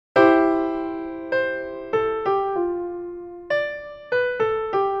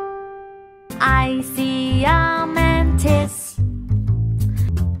I see a mantis.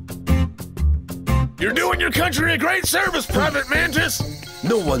 You're doing your country a great service, Private Mantis.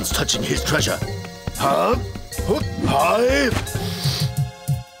 No one's touching his treasure. Huh? Hi.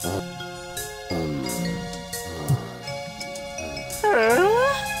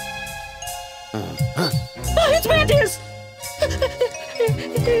 It's Mantis!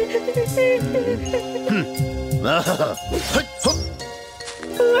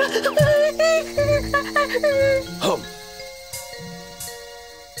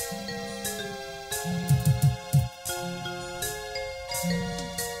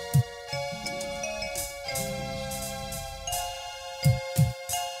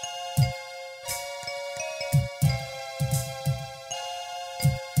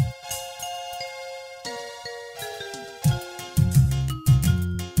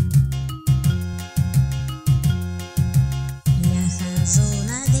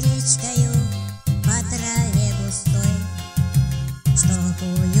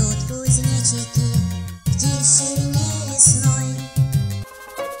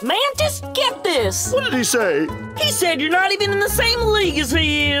 Mantis, get this! What did he say? He said you're not even in the same league as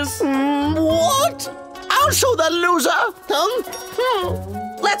he is! What? I'll show that loser!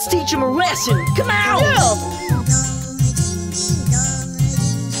 Let's teach him a lesson! Come out! Yeah.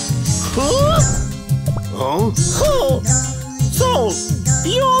 Huh? So,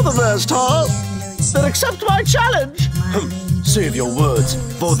 you're the best, huh? Then accept my challenge! Save your words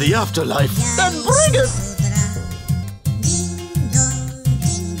for the afterlife, then bring it!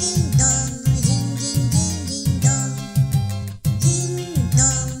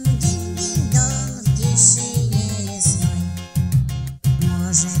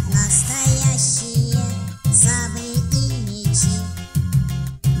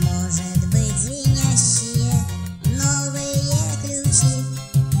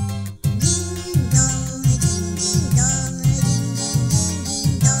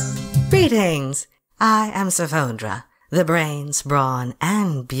 Greetings! I am Savondra, the brains, brawn,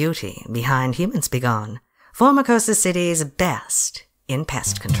 and beauty behind Humans Be Gone, Formicosa City's best in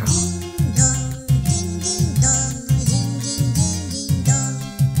pest control.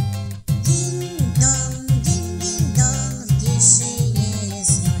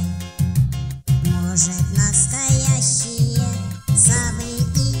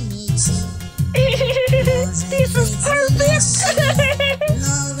 This is perfect!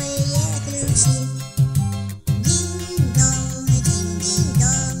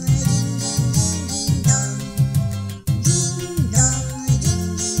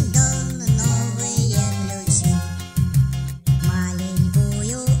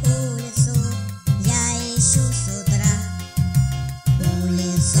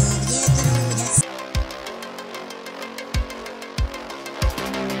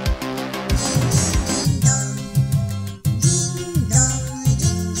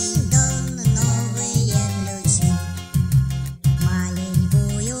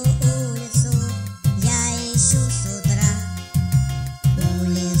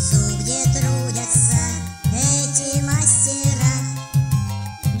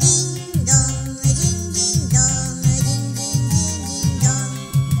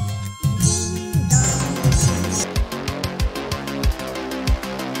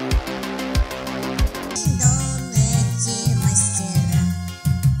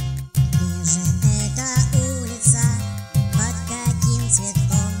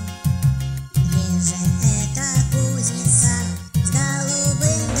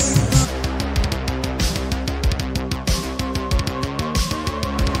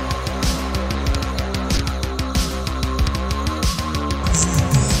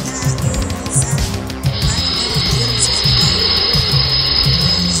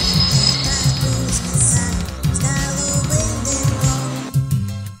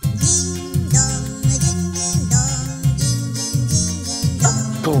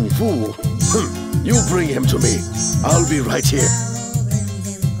 Kung Fu? You bring him to me. I'll be right here.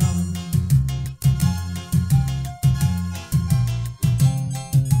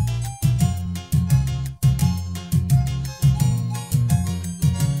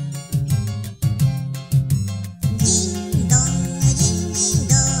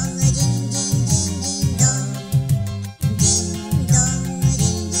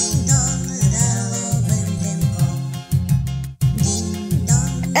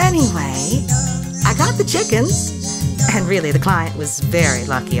 Anyway, I got the chickens. And really, the client was very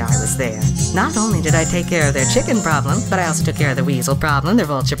lucky I was there. Not only did I take care of their chicken problem, but I also took care of their weasel problem, their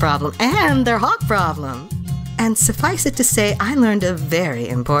vulture problem, and their hawk problem. And suffice it to say, I learned a very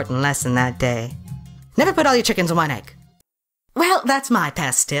important lesson that day. Never put all your chickens in one egg. Well, that's my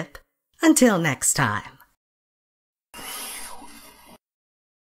pest tip. Until next time.